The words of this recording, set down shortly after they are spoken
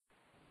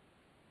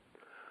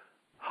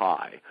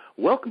Hi.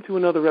 Welcome to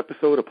another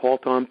episode of Paul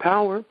on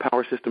Power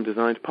System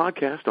Design's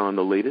podcast on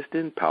the latest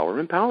in power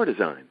and power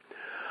design.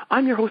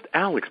 I'm your host,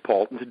 Alex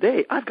Pault, and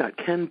today I've got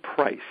Ken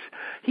Price.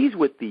 He's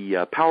with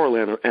the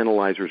Power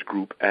Analyzers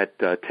group at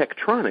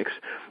Tektronix,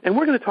 and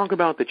we're going to talk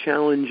about the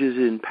challenges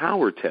in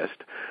power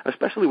test,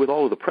 especially with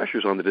all of the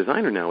pressures on the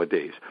designer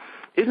nowadays.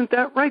 Isn't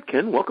that right,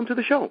 Ken? Welcome to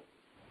the show.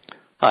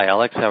 Hi,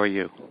 Alex. How are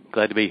you?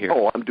 Glad to be here.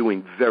 Oh, I'm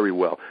doing very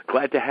well.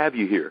 Glad to have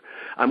you here.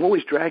 I'm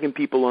always dragging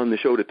people on the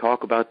show to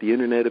talk about the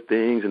Internet of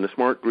Things and the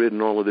smart grid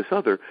and all of this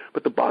other,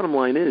 but the bottom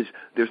line is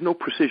there's no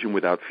precision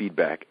without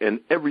feedback,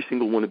 and every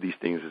single one of these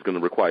things is going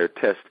to require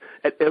test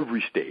at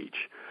every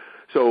stage.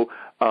 So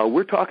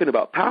we're talking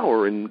about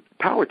power and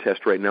power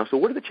test right now. So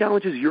what are the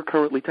challenges you're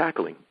currently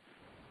tackling?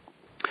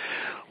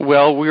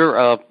 Well,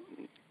 we're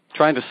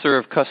trying to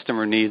serve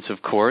customer needs,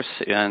 of course,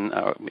 and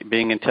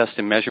being in test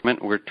and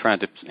measurement, we're trying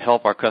to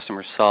help our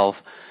customers solve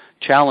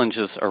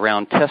challenges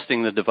around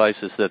testing the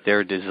devices that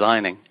they're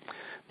designing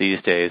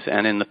these days.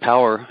 And in the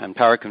power and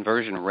power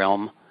conversion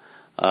realm,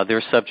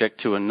 they're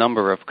subject to a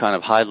number of kind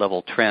of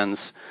high-level trends.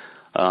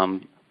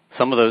 Some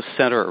of those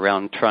center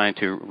around trying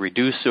to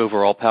reduce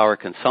overall power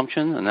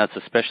consumption, and that's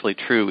especially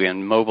true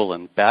in mobile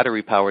and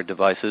battery-powered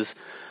devices,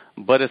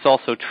 but it's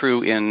also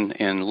true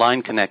in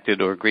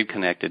line-connected or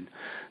grid-connected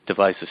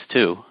devices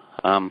too,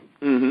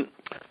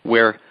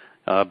 where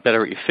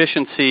better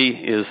efficiency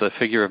is a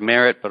figure of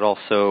merit, but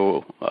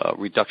also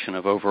reduction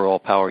of overall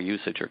power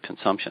usage or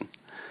consumption.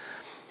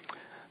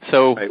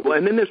 So, right. Well,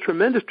 and then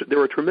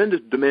there are tremendous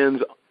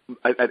demands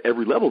at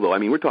every level, though. I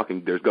mean, we're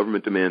talking there's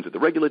government demands at the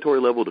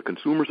regulatory level. The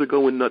consumers are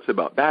going nuts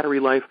about battery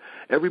life.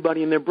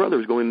 Everybody and their brother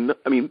is going nuts.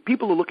 I mean,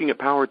 people are looking at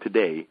power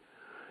today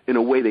in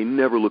a way they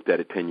never looked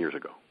at it 10 years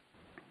ago.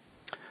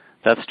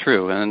 That's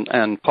true,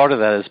 and part of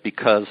that is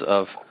because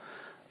of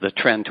the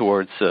trend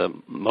towards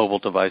mobile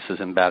devices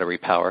and battery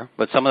power.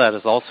 But some of that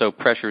is also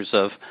pressures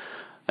of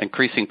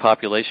increasing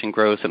population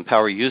growth and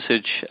power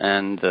usage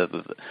and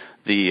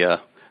the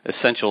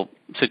essential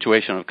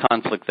situation of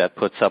conflict that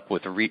puts up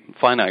with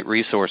finite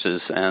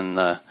resources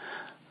and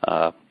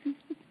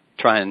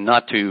trying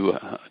not to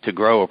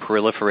grow or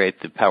proliferate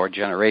the power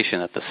generation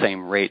at the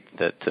same rate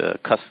that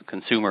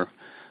consumer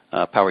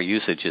power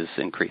usage is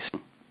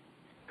increasing.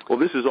 Well,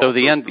 this is so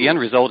the end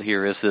result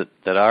here is that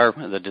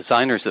the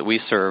designers that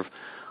we serve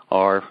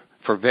are,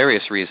 for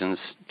various reasons,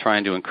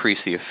 trying to increase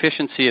the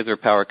efficiency of their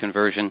power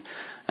conversion,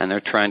 and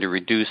they're trying to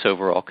reduce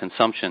overall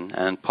consumption.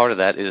 And part of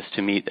that is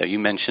to meet, you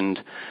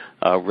mentioned,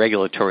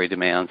 regulatory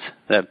demands.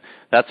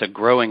 That's a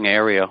growing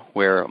area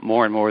where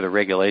more and more of the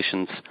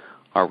regulations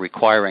are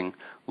requiring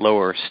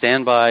lower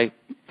standby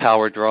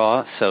power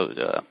draw,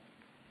 so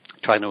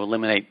trying to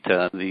eliminate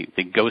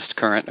the ghost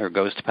current or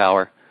ghost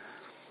power,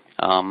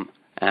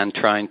 and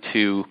trying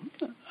to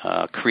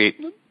create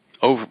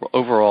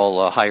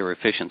overall higher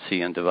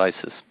efficiency in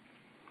devices.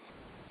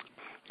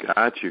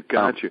 Got you.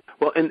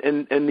 Well,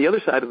 and the other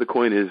side of the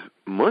coin is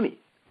money.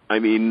 I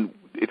mean,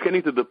 it's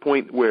getting to the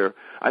point where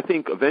I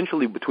think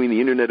eventually between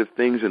the Internet of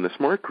Things and the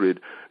smart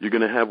grid, you're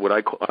going to have what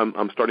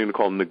I'm starting to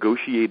call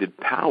negotiated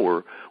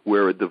power,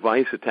 where a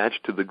device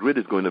attached to the grid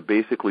is going to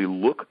basically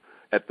look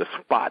at the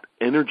spot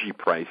energy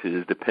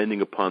prices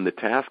depending upon the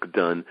task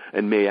done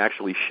and may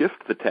actually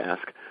shift the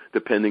task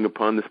depending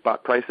upon the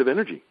spot price of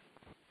energy.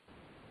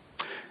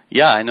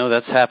 Yeah, I know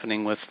that's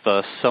happening with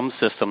some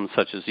systems,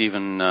 such as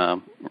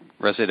even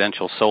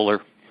residential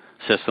solar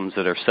systems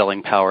that are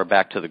selling power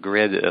back to the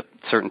grid at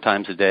certain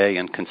times a day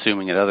and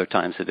consuming at other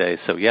times a day.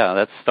 So, yeah,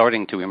 that's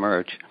starting to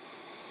emerge.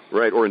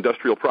 Right, or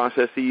industrial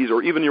processes,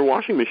 or even your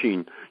washing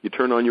machine. You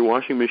turn on your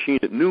washing machine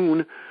at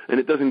noon, and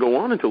it doesn't go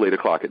on until 8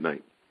 o'clock at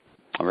night.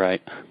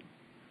 Right.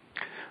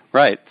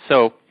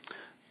 So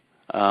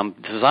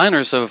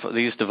designers of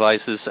these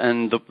devices,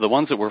 and the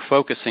ones that we're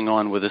focusing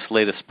on with this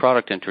latest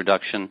product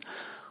introduction,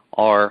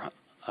 are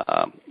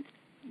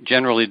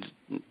generally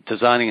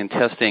designing and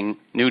testing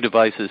new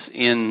devices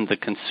in the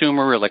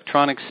consumer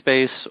electronics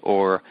space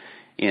or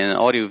in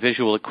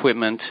audiovisual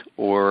equipment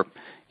or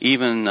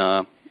even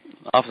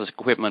office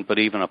equipment, but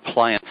even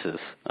appliances.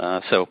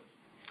 So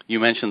you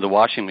mentioned the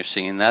washing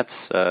machine. That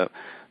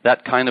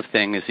kind of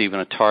thing is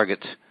even a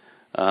target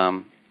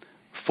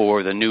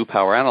for the new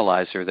power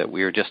analyzer that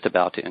we are just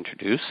about to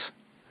introduce.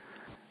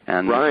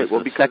 And right.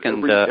 Well, the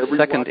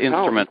second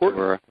instrument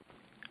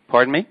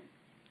pardon me?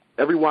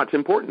 Every watt's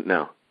important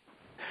now.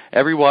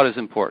 Every watt is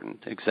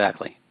important,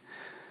 exactly.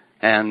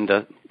 And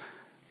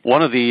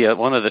one of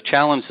the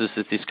challenges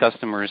that these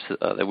customers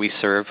that we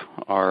serve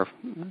are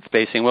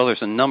facing, well,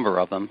 there's a number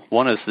of them.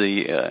 One is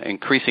the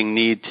increasing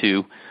need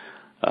to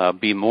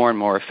be more and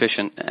more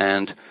efficient,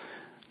 and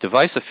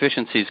device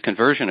efficiency's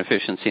conversion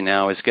efficiency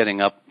now is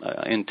getting up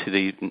into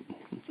the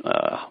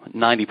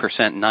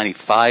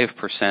 90%,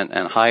 95%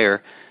 and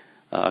higher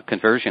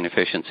conversion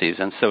efficiencies.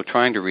 And so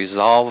trying to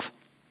resolve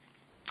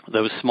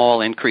those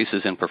small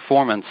increases in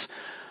performance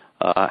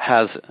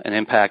has an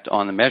impact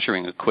on the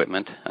measuring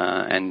equipment,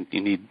 and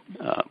you need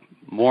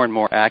more and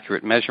more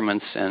accurate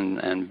measurements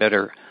and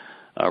better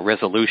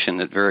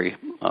resolution at very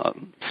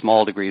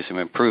small degrees of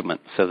improvement.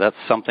 So that's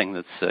something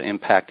that's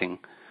impacting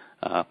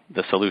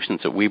the solutions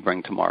that we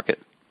bring to market.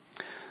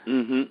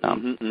 And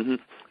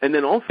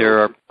then also,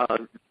 there are,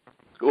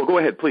 well, go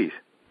ahead, please.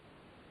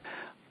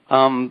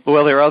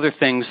 Well, there are other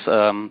things.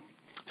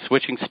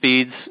 Switching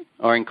speeds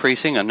are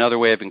increasing. Another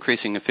way of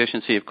increasing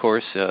efficiency, of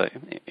course,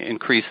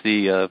 increase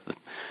the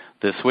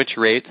switch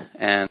rate,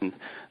 and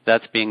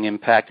that's being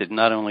impacted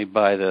not only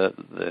by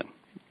the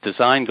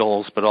design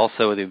goals, but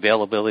also the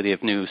availability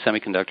of new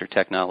semiconductor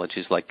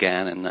technologies like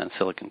GaN and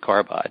silicon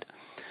carbide.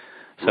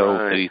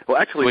 So the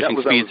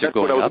switching speeds are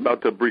going up. That's what I was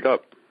about to bring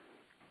up.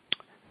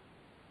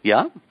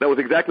 Yeah, that was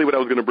exactly what I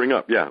was going to bring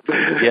up. Yeah,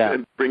 yeah.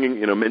 And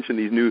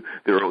mention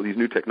there are these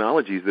new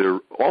technologies that are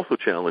also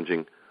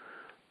challenging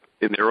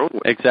in their own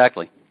way.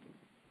 Exactly.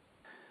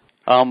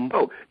 Tell us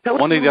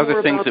one of the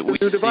other things that we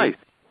see.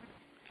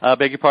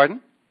 Beg your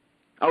pardon?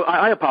 Oh,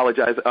 I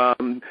apologize. I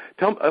was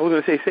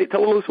going to say,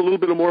 tell us a little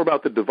bit more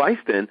about the device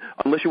then,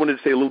 unless you wanted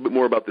to say a little bit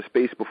more about the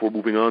space before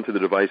moving on to the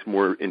device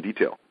more in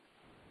detail.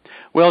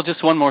 Well,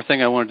 just one more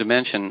thing I wanted to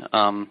mention.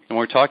 And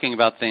we're talking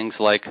about things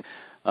like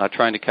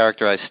trying to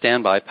characterize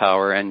standby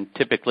power, and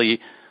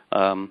typically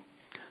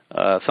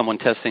someone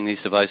testing these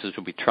devices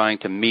will be trying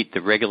to meet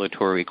the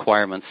regulatory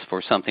requirements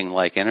for something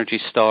like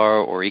Energy Star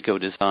or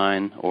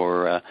Eco-Design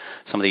or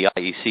some of the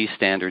IEC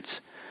standards.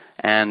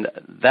 And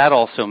that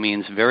also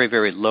means very,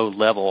 very low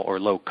level or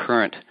low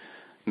current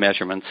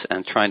measurements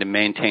and trying to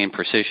maintain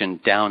precision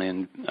down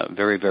in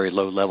very, very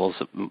low levels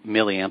of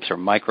milliamps or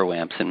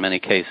microamps in many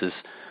cases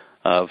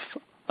of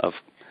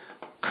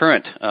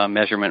current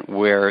measurement,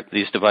 where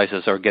these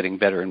devices are getting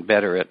better and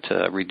better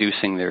at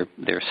reducing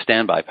their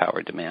standby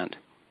power demand.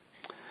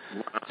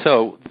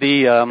 So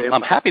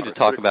I'm happy to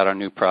talk about our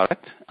new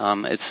product.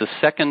 It's the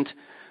second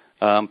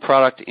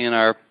product in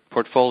our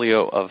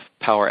portfolio of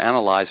power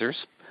analyzers.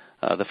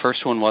 The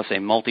first one was a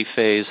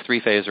multi-phase,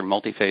 three-phase or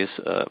multi-phase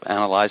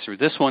analyzer.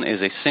 This one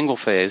is a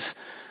single-phase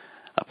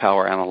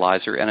power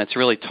analyzer, and it's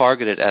really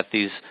targeted at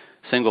these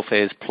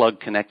single-phase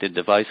plug-connected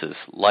devices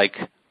like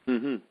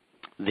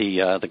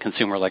the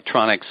consumer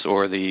electronics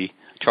or the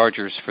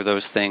chargers for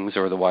those things,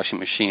 or the washing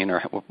machine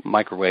or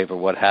microwave or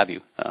what have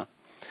you.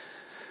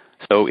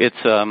 So it's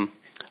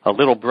a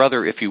little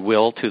brother, if you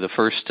will, to the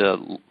first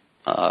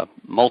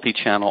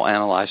multi-channel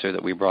analyzer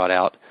that we brought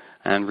out,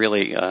 and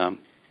really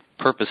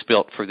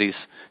purpose-built for these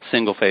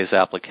single-phase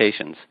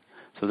applications.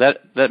 So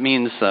that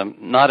means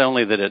not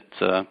only that it's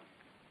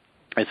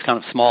kind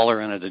of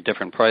smaller and at a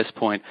different price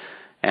point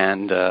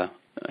and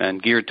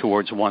geared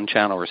towards one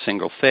channel or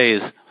single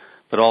phase,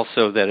 but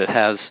also that it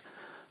has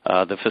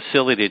the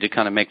facility to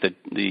kind of make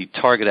the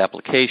target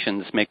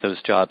applications, make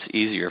those jobs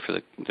easier for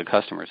the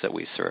customers that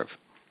we serve.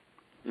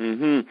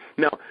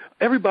 Now,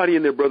 everybody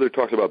and their brother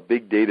talks about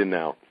big data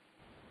now.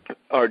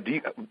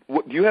 Do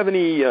you have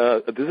any?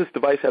 Does this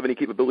device have any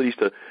capabilities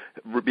to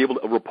be able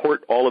to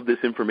report all of this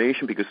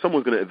information? Because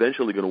someone's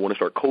eventually going to want to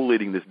start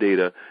collating this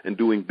data and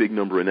doing big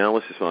number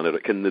analysis on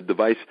it. Can the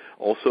device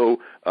also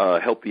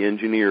help the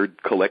engineer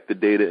collect the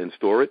data and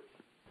store it?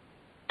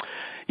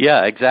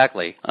 Yeah,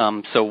 exactly.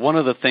 So one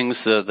of the things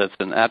that's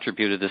an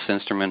attribute of this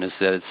instrument is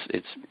that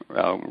it's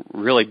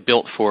really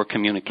built for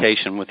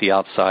communication with the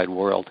outside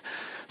world.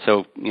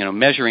 So,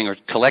 measuring or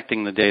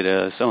collecting the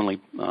data is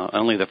only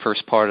the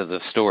first part of the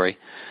story.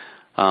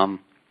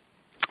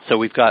 So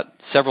we've got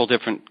several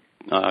different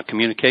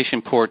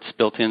communication ports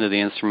built into the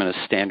instrument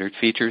as standard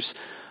features,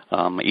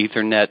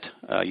 Ethernet,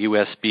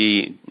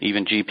 USB,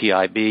 even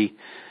GPIB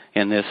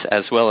in this,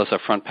 as well as a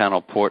front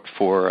panel port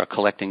for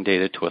collecting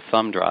data to a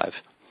thumb drive.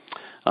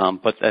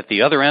 But at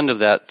the other end of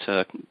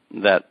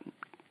that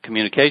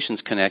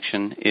communications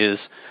connection is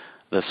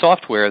the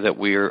software that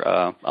we're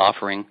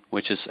offering,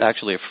 which is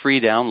actually a free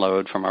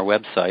download from our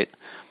website,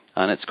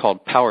 and it's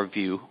called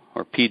PowerView,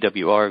 or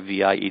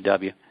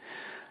PWRVIEW.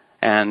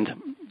 And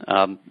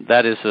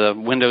that is a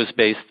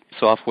Windows-based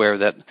software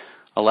that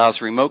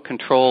allows remote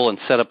control and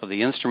setup of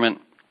the instrument,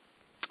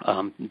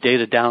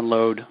 data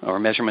download or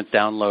measurement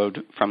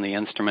download from the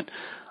instrument,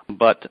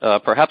 but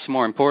perhaps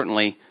more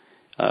importantly,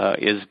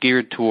 is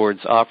geared towards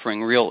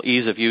offering real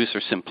ease of use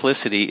or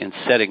simplicity in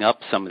setting up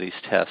some of these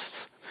tests.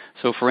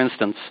 So, for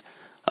instance,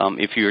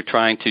 if you're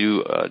trying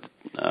to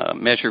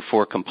measure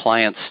for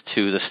compliance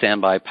to the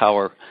standby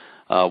power,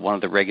 one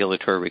of the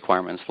regulatory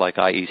requirements like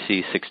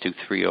IEC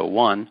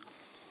 62301,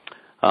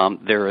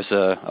 there is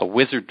a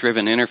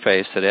wizard-driven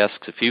interface that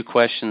asks a few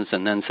questions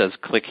and then says,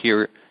 click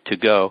here to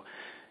go.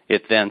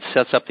 It then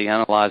sets up the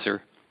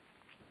analyzer,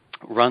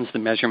 runs the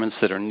measurements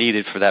that are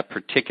needed for that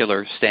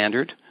particular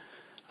standard,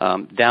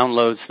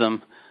 downloads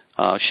them,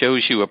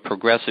 shows you a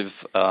progressive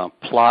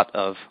plot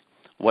of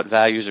what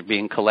values are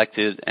being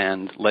collected,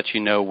 and lets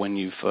you know when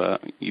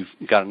you've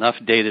got enough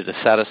data to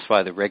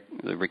satisfy the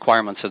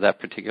requirements of that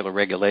particular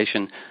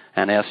regulation,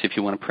 and asks if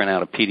you want to print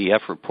out a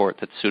PDF report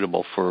that's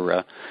suitable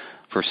for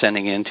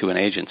sending into an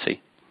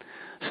agency.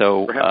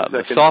 So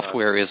the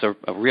software is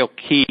a real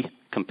key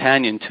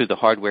companion to the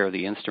hardware of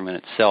the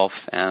instrument itself,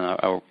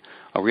 and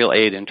a real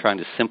aid in trying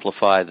to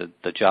simplify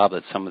the job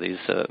that some of these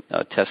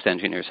test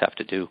engineers have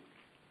to do.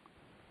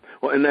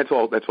 Well, and that's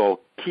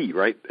all key,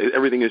 right?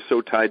 Everything is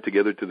so tied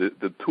together to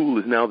the tool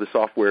is now the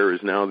software,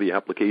 is now the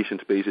application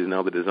space, is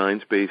now the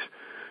design space.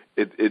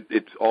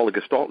 It's all a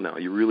gestalt now.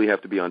 You really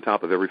have to be on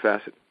top of every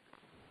facet.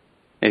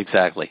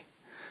 Exactly.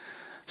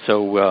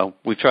 So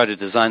we try to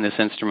design this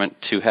instrument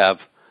to have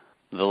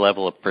the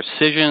level of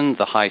precision,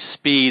 the high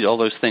speed, all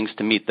those things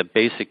to meet the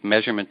basic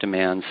measurement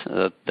demands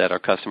that our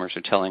customers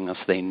are telling us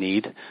they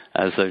need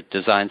as their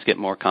designs get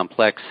more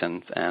complex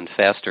and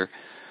faster.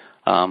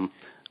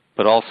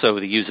 But also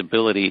the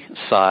usability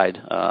side,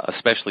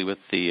 especially with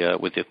the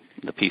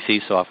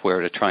PC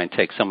software, to try and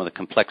take some of the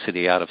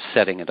complexity out of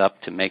setting it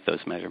up to make those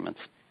measurements.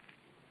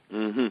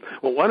 Mm-hmm.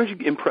 Well, why don't you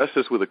impress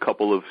us with a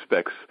couple of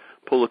specs?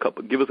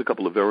 Give us a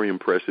couple of very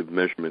impressive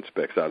measurement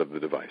specs out of the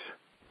device.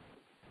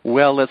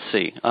 Well, let's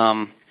see.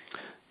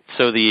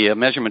 So the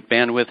measurement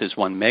bandwidth is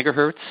 1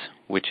 megahertz,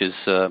 which is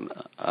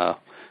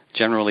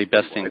generally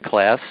best in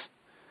class.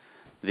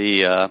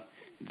 The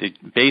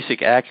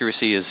basic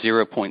accuracy is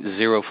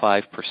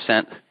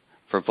 0.05%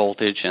 for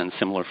voltage and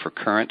similar for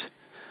current.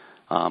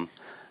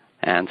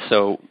 And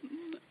so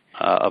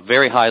a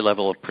very high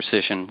level of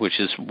precision, which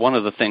is one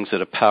of the things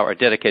that a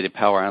dedicated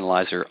power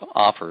analyzer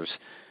offers,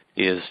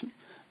 is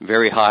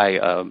very high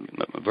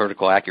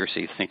vertical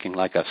accuracy, thinking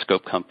like a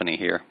scope company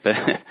here.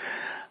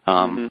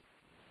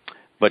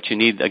 But you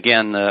need,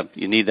 again,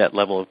 you need that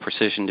level of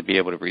precision to be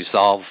able to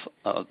resolve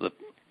the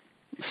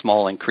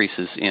small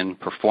increases in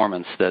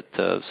performance that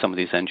some of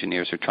these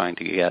engineers are trying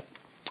to get.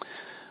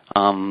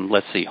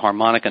 Let's see,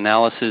 harmonic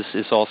analysis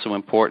is also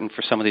important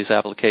for some of these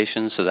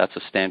applications, so that's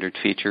a standard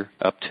feature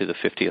up to the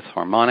 50th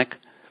harmonic.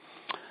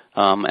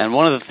 And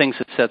one of the things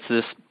that sets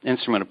this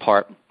instrument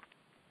apart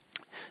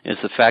is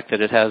the fact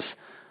that it has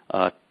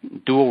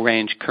dual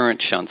range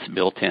current shunts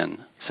built in.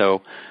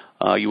 So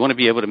you want to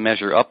be able to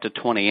measure up to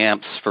 20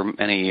 amps for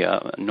any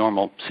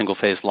normal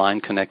single-phase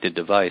line-connected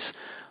device.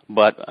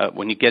 But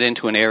when you get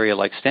into an area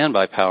like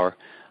standby power,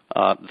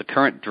 the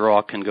current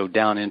draw can go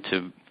down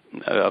into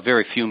a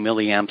very few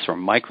milliamps or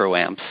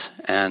microamps,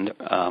 and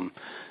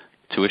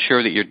to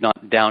assure that you're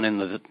not down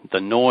in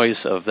the noise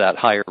of that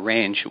higher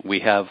range, we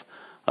have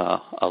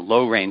a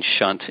low-range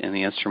shunt in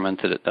the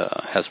instrument that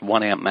has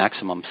 1 amp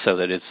maximum, so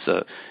that it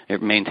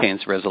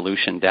maintains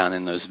resolution down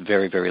in those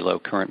very, very low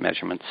current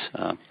measurements.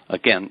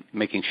 Again,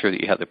 making sure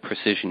that you have the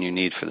precision you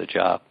need for the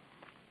job.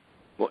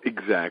 Well,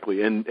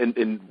 exactly, and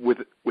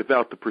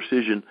without the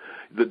precision,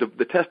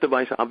 the test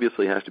device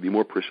obviously has to be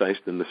more precise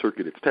than the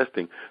circuit it's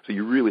testing, so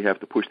you really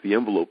have to push the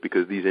envelope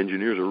because these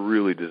engineers are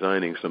really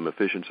designing some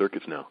efficient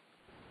circuits now.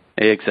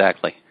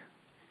 Exactly.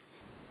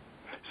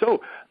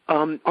 So,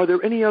 are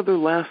there any other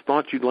last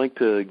thoughts you'd like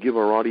to give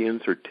our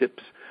audience or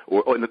tips,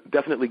 or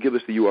definitely give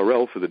us the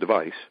URL for the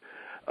device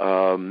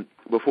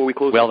before we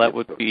close? Well, that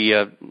would be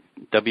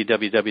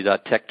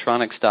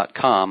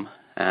www.tektronix.com,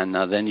 and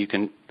then you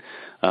can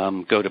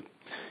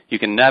you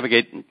can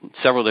navigate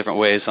several different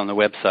ways on the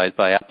website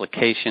by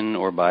application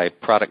or by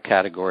product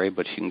category,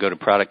 but you can go to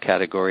product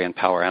category and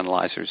power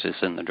analyzers is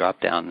in the drop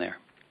down there.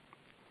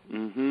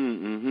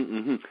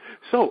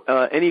 So,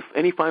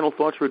 any final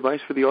thoughts or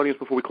advice for the audience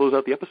before we close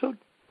out the episode?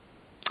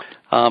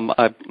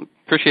 I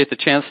appreciate the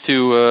chance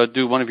to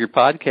do one of your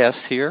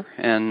podcasts here,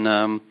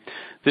 and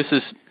this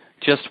is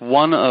just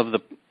one of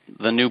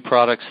the new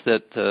products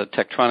that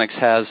Tektronix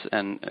has,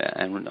 and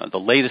the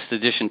latest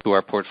addition to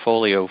our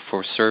portfolio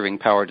for serving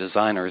power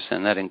designers,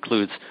 and that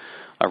includes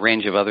a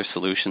range of other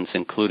solutions,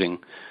 including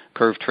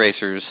curve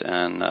tracers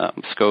and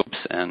scopes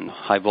and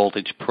high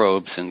voltage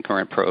probes and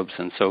current probes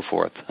and so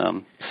forth.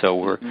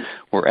 So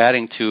we're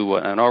adding to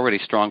an already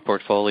strong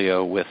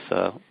portfolio with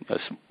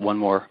one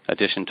more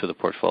addition to the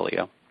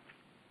portfolio.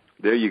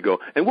 There you go.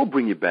 And we'll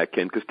bring you back,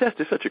 Ken, because test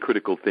is such a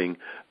critical thing.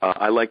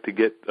 I like to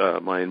get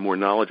my more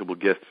knowledgeable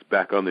guests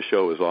back on the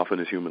show as often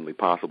as humanly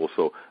possible,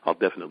 so I'll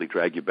definitely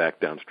drag you back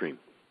downstream.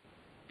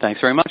 Thanks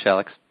very much,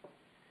 Alex.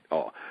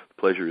 Oh, the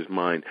pleasure is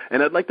mine.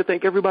 And I'd like to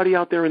thank everybody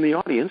out there in the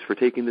audience for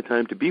taking the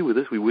time to be with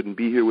us. We wouldn't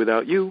be here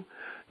without you.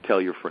 Tell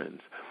your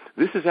friends.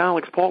 This is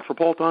Alex Pault for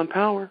Pault on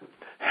Power.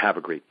 Have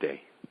a great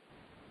day.